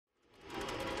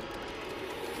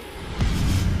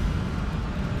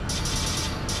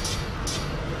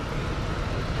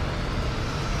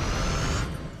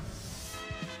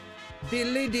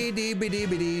And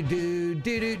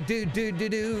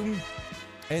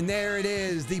there it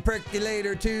is, the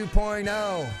Percolator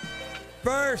 2.0.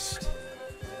 First,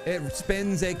 it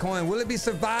spins a coin. Will it be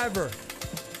Survivor?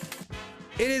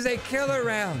 It is a killer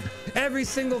round. Every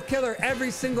single killer, every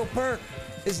single perk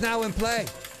is now in play.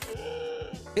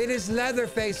 It is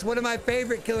Leatherface, one of my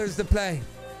favorite killers to play.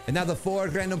 And now the 4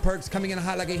 random perks coming in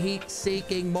hot like a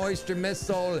heat-seeking moisture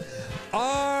missile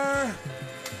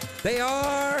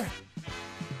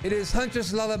it is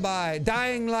Huntress Lullaby,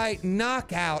 Dying Light,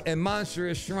 Knockout, and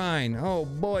Monstrous Shrine. Oh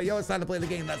boy, yo, it's time to play the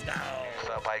game. Let's go.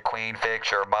 By Queen, fix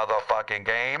your motherfucking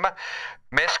game.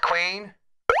 Miss Queen,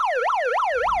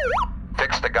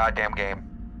 fix the goddamn game.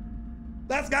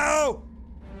 Let's go.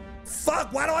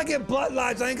 Fuck, why do I get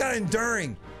bloodlines? I ain't got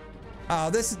enduring. Oh,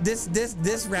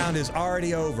 this round is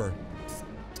already over.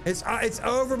 It's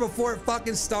over before it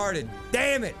fucking started.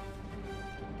 Damn it.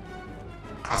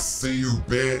 I see you,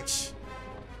 bitch.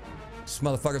 This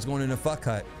motherfucker's going in the fuck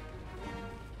hut.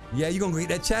 Yeah, you gonna eat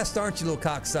that chest, aren't you, little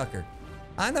cocksucker?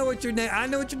 I know what your name. I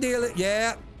know what you're dealing.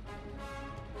 Yeah.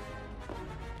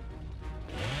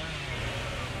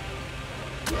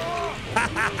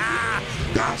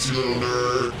 Got you, little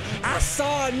nerd.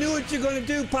 I knew what you're gonna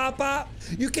do, Pop-Pop.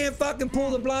 You can't fucking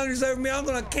pull the blinders over me. I'm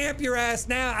gonna camp your ass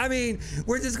now. I mean,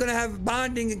 we're just gonna have a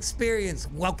bonding experience.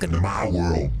 Welcome to my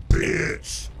world,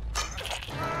 bitch.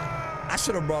 I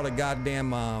should have brought a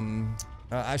goddamn,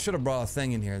 I should have brought a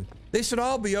thing in here. They should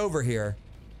all be over here.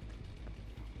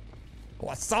 Oh,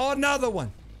 I saw another one.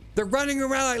 They're running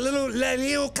around like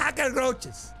little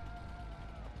cockroaches.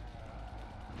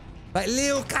 Like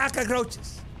little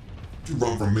cockroaches. You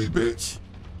run from me, bitch.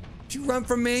 You run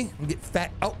from me and get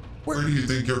fat. Oh, where do you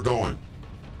think you're going?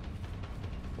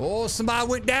 Oh, somebody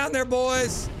went down there,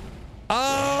 boys.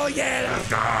 Oh, yeah. Let's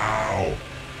go.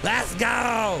 Let's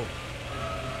go.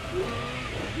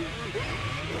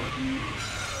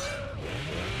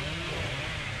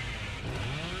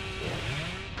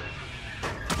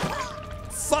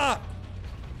 Fuck.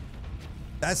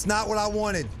 That's not what I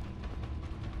wanted.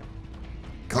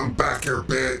 Come back here,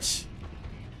 bitch.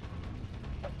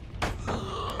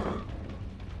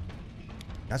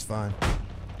 That's fine.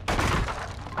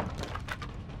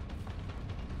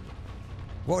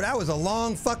 Whoa, that was a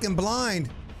long fucking blind.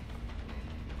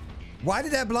 Why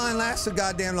did that blind last so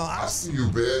goddamn long? I see you,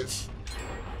 bitch.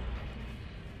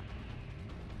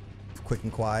 Quick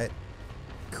and quiet.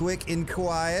 Quick and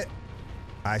quiet.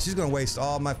 All right, she's gonna waste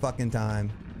all my fucking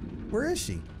time. Where is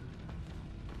she?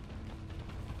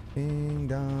 Ding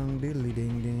dong, diddly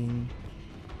ding ding.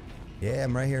 Yeah,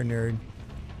 I'm right here, nerd.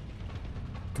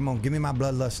 Come on, give me my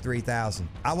Bloodlust 3000.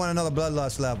 I want another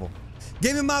Bloodlust level.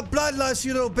 Give me my Bloodlust,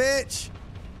 you little bitch.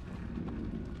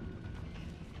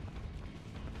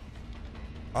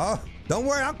 Oh, don't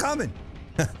worry, I'm coming.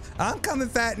 I'm coming,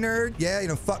 fat nerd. Yeah, you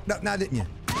done fucked up now, didn't you?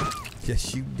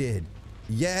 Yes, you did.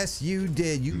 Yes, you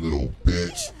did. You little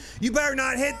bitch. You better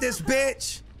not hit this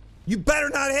bitch. You better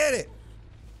not hit it.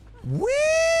 Whee!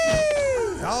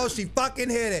 Oh, she fucking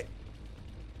hit it.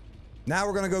 Now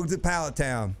we're gonna go to Pallet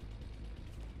Town.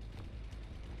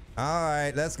 All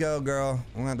right, let's go, girl.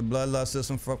 We're gonna have to bloodlust this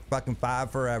one for fucking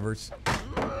 5 forevers.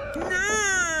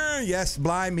 Yes,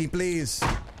 blind me, please.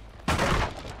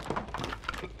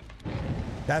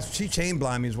 That's she chain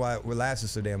blind me is why it lasted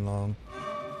so damn long.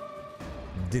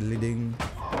 Diddly ding.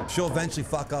 She'll eventually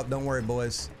fuck up. Don't worry,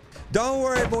 boys. Don't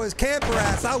worry, boys. Camp her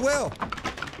ass. I will.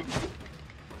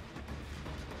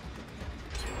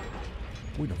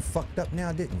 We done fucked up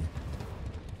now, didn't you?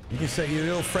 You can say your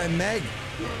little friend Meg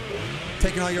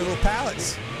taking all your little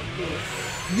pallets.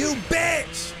 You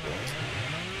bitch!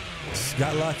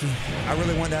 Got lucky. I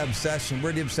really wanted to have obsession.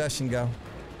 Where'd the obsession go?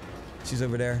 She's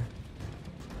over there.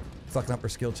 Fucking up her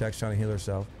skill checks, trying to heal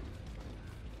herself.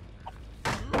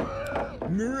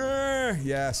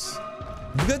 Yes.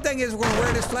 The good thing is we're gonna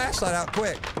wear this flashlight out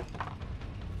quick.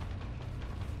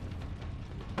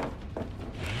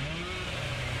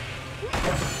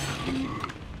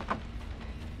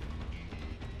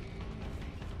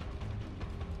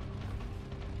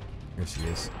 Here she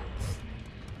is.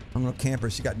 I'm gonna camp her.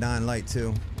 She got dying light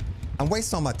too. I'm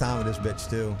wasting all my time with this bitch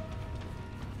too.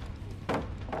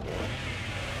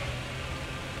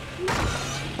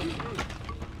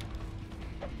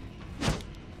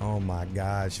 Oh my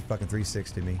God, she fucking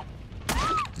 360 me.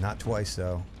 Not twice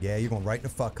though. Yeah, you're going right in the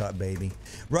fuck up, baby.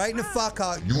 Right in the fuck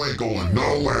up. You ain't going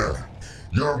nowhere.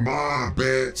 You're mine,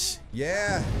 bitch.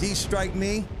 Yeah, D-strike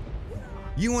me.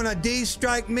 You wanna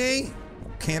D-strike me?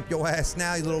 Camp your ass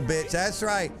now, you little bitch. That's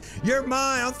right. You're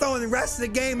mine. I'm throwing the rest of the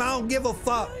game. I don't give a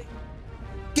fuck.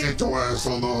 Get your ass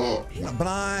on the hook.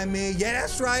 Blind me. Yeah,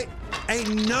 that's right.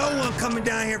 Ain't no one coming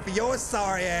down here for your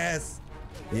sorry ass.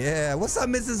 Yeah, what's up,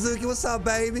 Mrs. Zuki? What's up,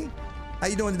 baby? How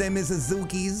you doing today, Mrs.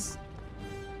 Zukis?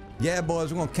 Yeah,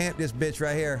 boys, we're gonna camp this bitch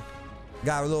right here.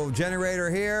 Got a little generator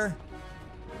here.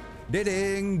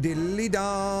 Ding, diddly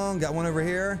dong. Got one over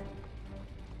here.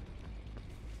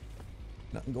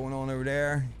 Nothing going on over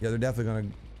there. Yeah, they're definitely gonna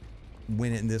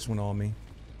win it in this one on me.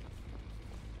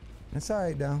 That's all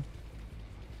right, though.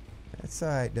 That's all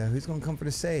right, though. Who's gonna come for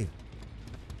the save?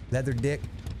 Leather dick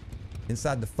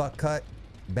inside the fuck cut.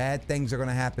 Bad things are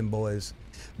gonna happen, boys.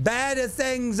 Bad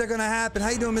things are gonna happen. How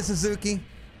you doing, Miss Suzuki?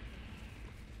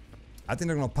 I think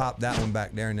they're gonna pop that one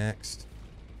back there next.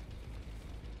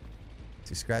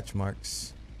 See scratch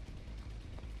marks.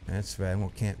 That's right. I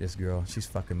won't camp this girl. She's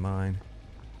fucking mine.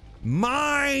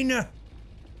 Mine!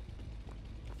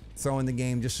 Throwing the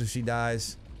game just so she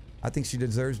dies. I think she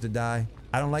deserves to die.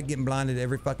 I don't like getting blinded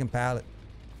every fucking pallet.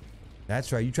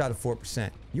 That's right. You try the 4%.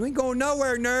 You ain't going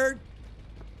nowhere, nerd.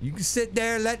 You can sit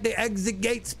there, let the exit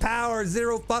gates power.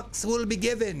 0 fucks will be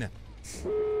given.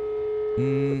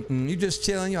 You just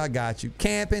chilling. I got you.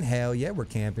 Camping? Hell yeah, we're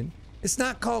camping. It's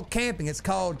not called camping. It's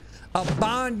called a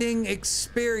bonding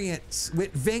experience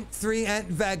with Vink 3 and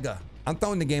Vega. I'm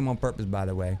throwing the game on purpose, by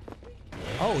the way.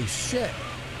 Holy shit.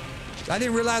 I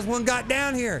didn't realize one got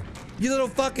down here. You little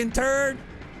fucking turd.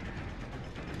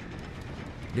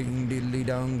 Ding diddly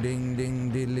dong, ding ding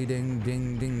diddly ding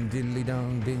ding ding diddly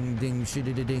dong, ding ding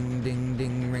shitty ding ding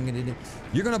ding ring it ding.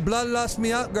 You're gonna bloodlust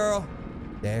me up, girl.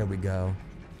 There we go.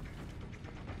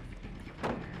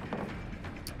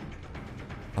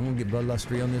 I'm gonna get bloodlust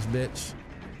 3 on this bitch,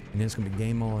 and then it's gonna be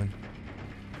game on.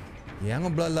 Yeah, I'm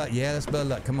gonna bloodlust. Yeah, let's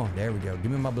bloodlust. Come on, there we go.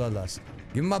 Give me my bloodlust.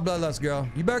 Give me my bloodlust, girl.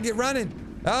 You better get running.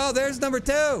 Oh, there's number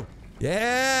 2.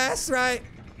 Yeah, that's right.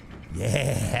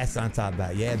 Yeah, that's what I'm talking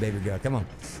about. Yeah, baby girl. Come on.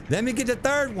 Let me get the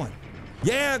 3rd one.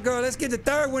 Yeah, girl. Let's get the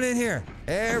 3rd one in here.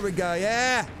 There we go.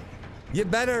 Yeah. You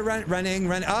better running.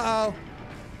 Uh-oh.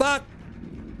 Fuck.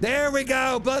 There we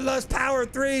go. Bloodlust power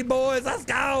 3, boys. Let's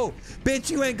go. Bitch,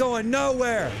 you ain't going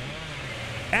nowhere.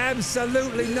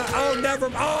 Absolutely not. Oh, never.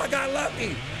 Oh, I got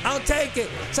lucky. I'll take it.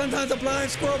 Sometimes a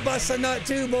blind squirrel busts a nut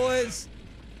too, boys.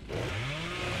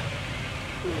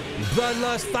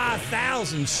 Bloodlust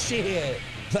 5,000. Shit.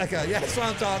 Like a, yeah, that's what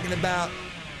I'm talking about.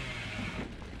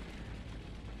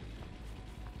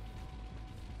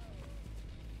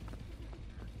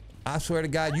 I swear to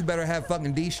God, you better have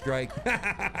fucking D-strike.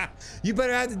 You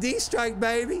better have the D-strike,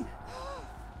 baby.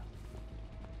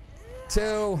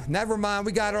 2. Never mind,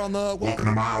 we got her on the hook. Welcome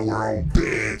to my world,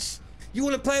 bitch. You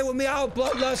wanna play with me? I'll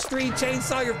bloodlust 3,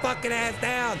 chainsaw your fucking ass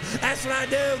down. That's what I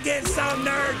do. Get some,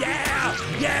 nerd. Yeah,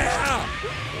 yeah.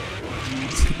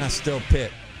 I still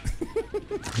pip.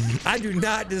 I do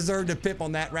not deserve to pip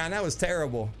on that round. That was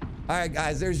terrible. All right,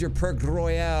 guys, there's your Perk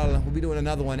Royale. We'll be doing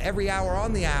another one every hour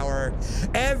on the hour.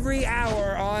 Every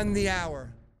hour on the hour.